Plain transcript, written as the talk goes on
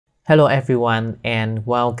Hello everyone and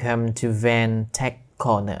welcome to WAN Tech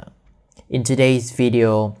Corner. In today's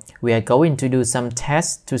video, we are going to do some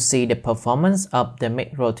tests to see the performance of the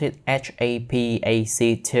Mikrotik HAP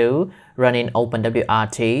AC2 running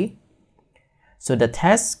OpenWRT. So the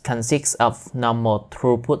test consists of normal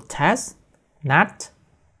throughput test, NAT,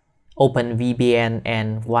 OpenVPN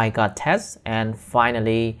and Wireguard test, and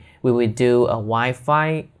finally we will do a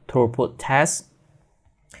Wi-Fi throughput test.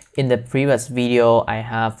 In the previous video, I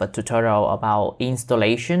have a tutorial about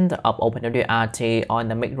installation of OpenWRT on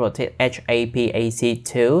the Mikrotik HAP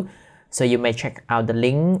AC2, so you may check out the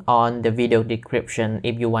link on the video description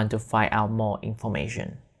if you want to find out more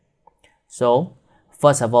information. So,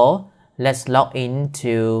 first of all, let's log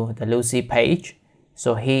into the Lucy page.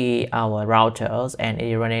 So here is our routers and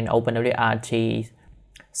it is running OpenWRT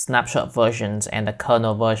snapshot versions and the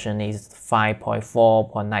kernel version is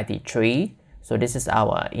 5.4.93. So this is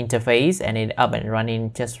our interface and it's up and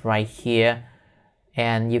running just right here.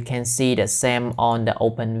 And you can see the same on the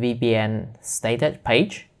OpenVPN status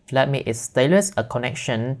page. Let me establish a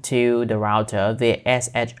connection to the router via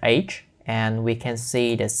SSH and we can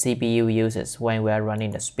see the CPU uses when we are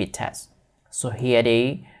running the speed test. So here it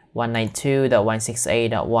is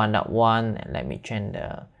 192.168.1.1 and let me change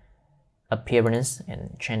the appearance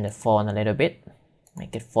and change the font a little bit.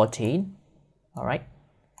 Make it 14. Alright.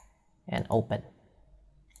 And open.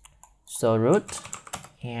 So root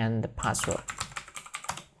and the password.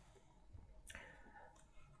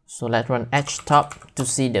 So let's run htop to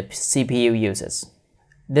see the CPU uses.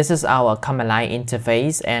 This is our command line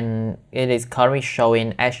interface and it is currently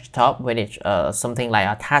showing htop, which is something like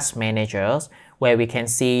a task manager where we can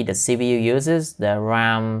see the CPU uses, the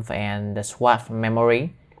RAM and the swap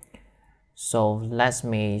memory. So let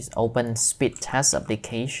me open speed test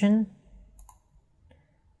application.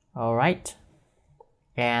 Alright,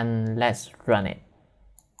 and let's run it.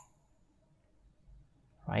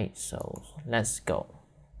 Right, so let's go.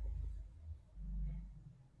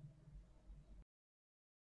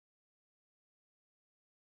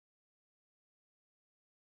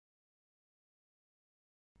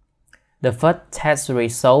 The first test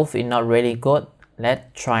result is not really good.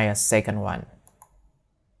 Let's try a second one.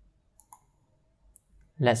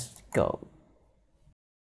 Let's go.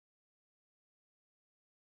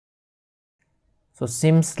 So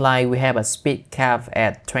seems like we have a speed cap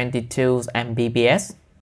at 22 Mbps.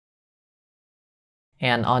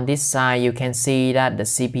 And on this side, you can see that the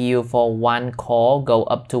CPU for one core go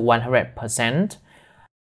up to 100%.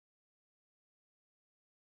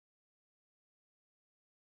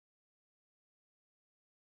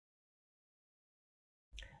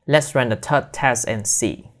 Let's run the third test and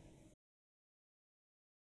see.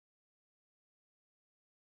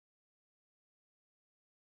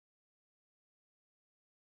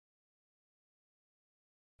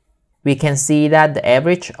 We can see that the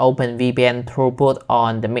average OpenVPN throughput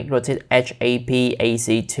on the Mikrotik HAP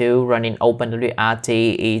AC2 running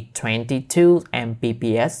OpenWRT is 22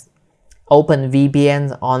 Mbps.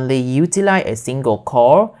 OpenVPN only utilize a single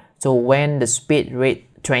core, so when the speed reaches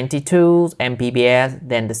 22 Mbps,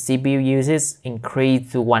 then the CPU usage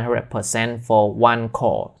increase to 100% for one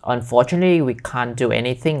core. Unfortunately, we can't do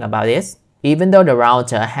anything about this. Even though the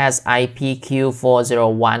router has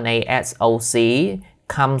IPQ4018 SoC,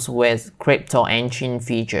 comes with crypto engine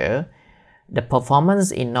feature, the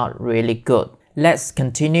performance is not really good. Let's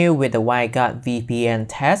continue with the WireGuard VPN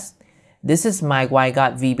test. This is my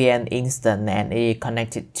WireGuard VPN instance and it is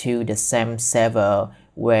connected to the same server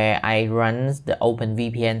where I run the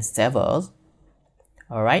OpenVPN servers.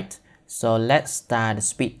 Alright, so let's start the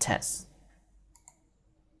speed test.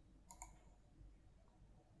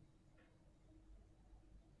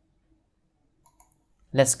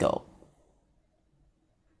 Let's go.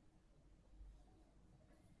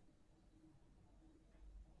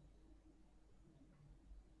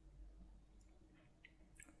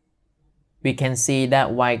 We can see that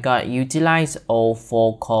WireGuard utilize all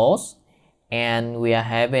 4 cores and we are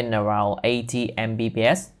having around 80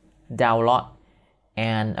 Mbps download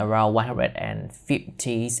and around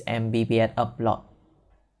 150 Mbps upload.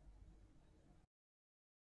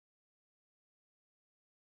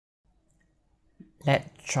 Let's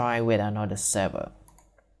try with another server.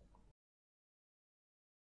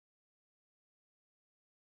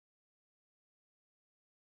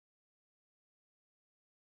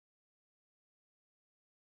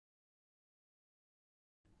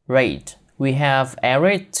 Rate. We have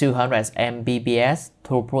average 200 Mbps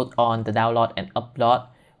throughput on the download and upload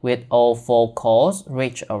with all 4 cores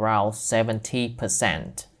reach around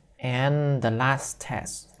 70%. And the last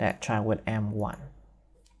test, let's try with M1.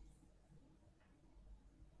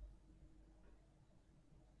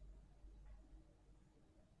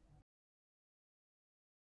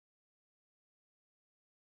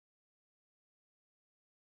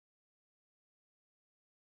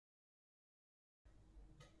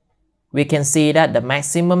 We can see that the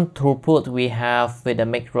maximum throughput we have with the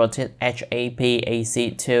Mikrotik HAP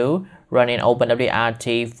AC2 running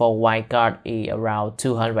OpenWRT for WireGuard is around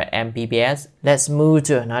 200 Mbps. Let's move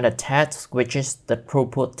to another test, which is the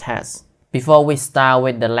throughput test. Before we start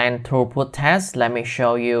with the LAN throughput test, let me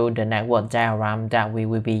show you the network diagram that we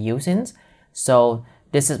will be using. So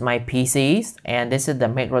this is my PCs and this is the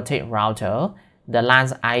Mikrotik router. The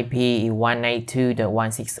LAN's IP is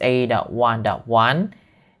 192.168.1.1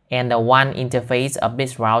 and the WAN interface of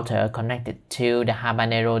this router connected to the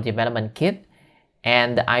Habanero development kit,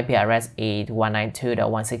 and the IP address is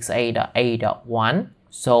 192.168.8.1.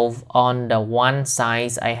 So on the one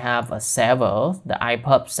side, I have a server, the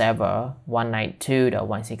iPub server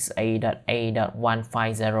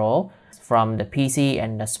 192.168.8.150. From the PC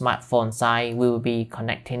and the smartphone side, we will be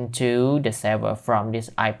connecting to the server from this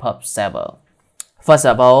iPub server. First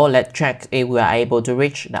of all, let's check if we are able to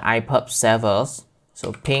reach the iPub servers.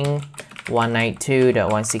 So ping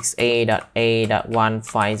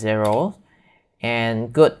 192.168.8.150,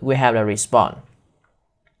 and good, we have the response.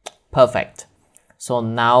 Perfect. So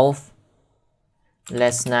now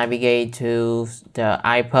let's navigate to the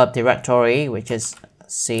iPub directory, which is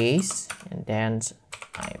C and then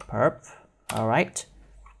iPub. Alright.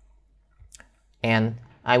 And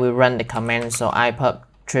I will run the command, so iPub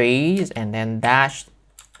 3 and then dash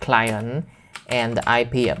client and the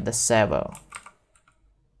IP of the server.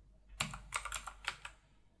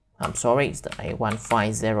 I'm sorry, it's the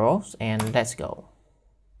 8150, and let's go.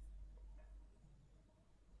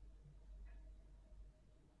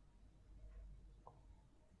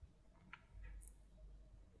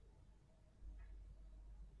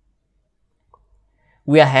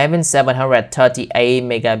 We are having 738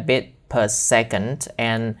 megabit per second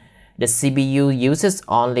and the CPU uses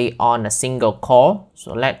only on a single core.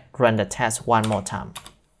 So let's run the test one more time.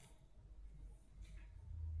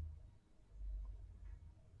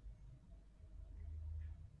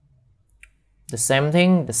 The same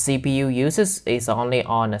thing, the CPU uses is only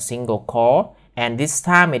on a single core and this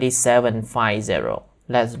time it is 750.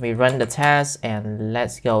 Let's rerun the test and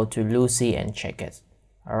let's go to Lucy and check it.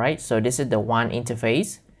 Alright, so this is the WAN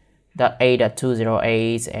interface,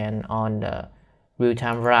 .8.208, and on the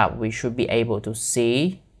real-time wrap, we should be able to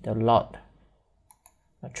see the load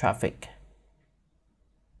of traffic.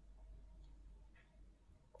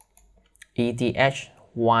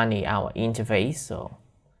 ETH1 is our interface, so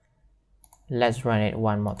let's run it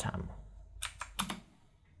one more time.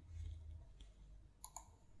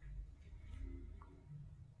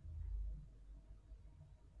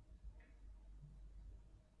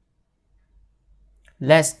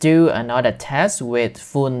 Let's do another test with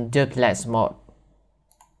full duplex mode.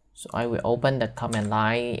 So I will open the command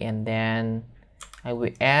line and then I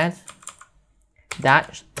will add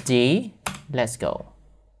 -d. Let's go.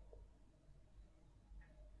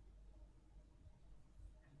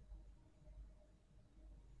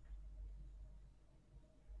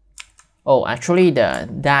 Oh, actually the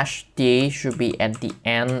 -d should be at the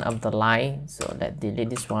end of the line. So let's delete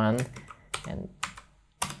this one and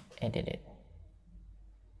edit it.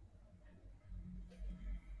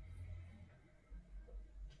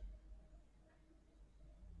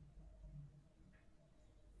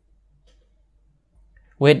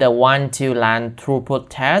 With the 1-to LAN throughput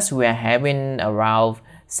test, we are having around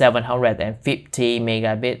 750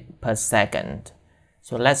 megabit per second.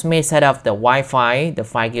 So let me set up the Wi-Fi, the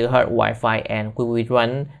 5 GHz Wi-Fi, and we will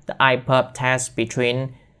run the iPub test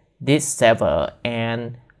between this server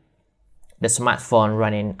and the smartphone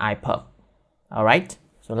running iPub. Alright,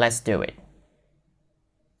 so let's do it.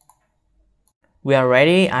 We are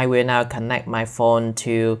ready. I will now connect my phone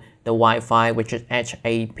to the Wi-Fi, which is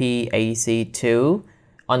HAP AC2.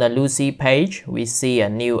 On the Lucy page, we see a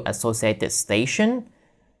new associated station,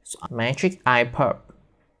 so Matrix iPub.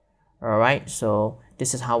 Alright, so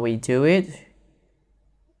this is how we do it.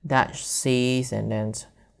 -C and then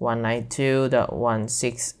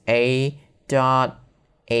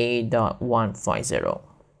 192.168.8.150.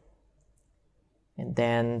 And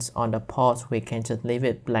then on the port, we can just leave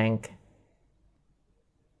it blank.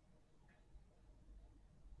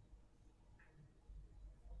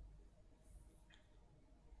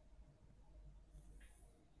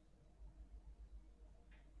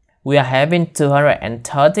 We are having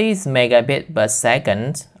 230 megabit per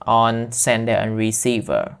second on sender and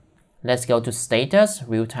receiver. Let's go to status,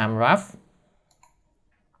 real-time graph.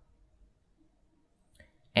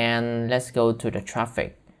 And let's go to the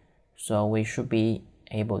traffic. So we should be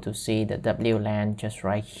able to see the WLAN just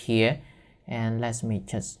right here. And let me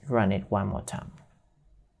just run it one more time.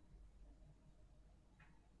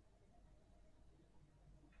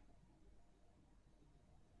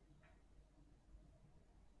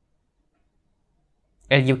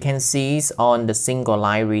 As you can see on the single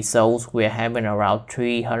line results, we're having around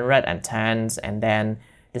 310, and then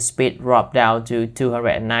the speed dropped down to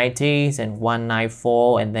 290 and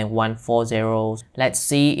 194 and then 140. Let's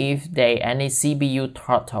see if there are any CPU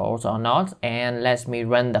throttles or not, and let me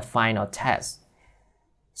run the final test.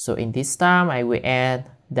 So in this time, I will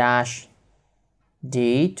add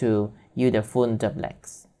 -D to use the full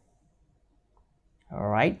duplex.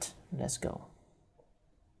 Alright, let's go.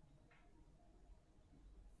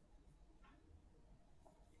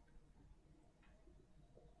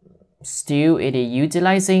 Still, it is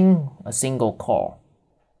utilizing a single core.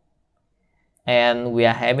 And we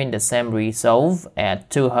are having the same result at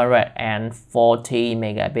 240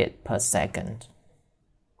 megabits per second.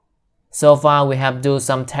 So far, we have done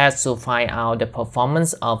some tests to find out the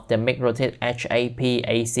performance of the Mikrotik HAP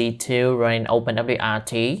AC2 running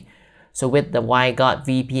OpenWRT. So with the WireGuard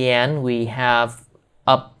VPN, we have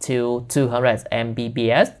up to 200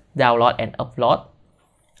 Mbps download and upload.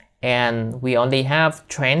 And we only have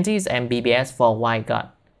 20 Mbps for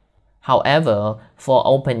WireGuard. However, for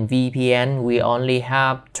OpenVPN, we only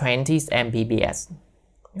have 20 Mbps.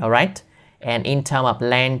 Alright, and in terms of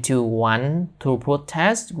LAN to WAN throughput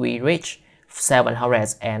test, we reach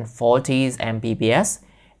 740 Mbps.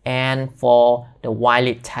 And for the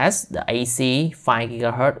wireless test, the AC 5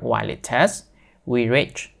 GHz wireless test, we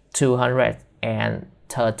reach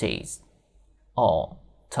 230 or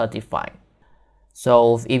 35.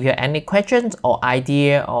 So if you have any questions or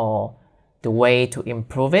idea or the way to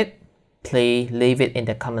improve it, please leave it in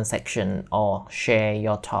the comment section or share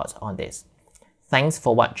your thoughts on this. Thanks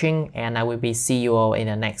for watching, and I will see you all in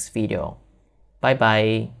the next video. Bye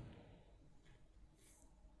bye.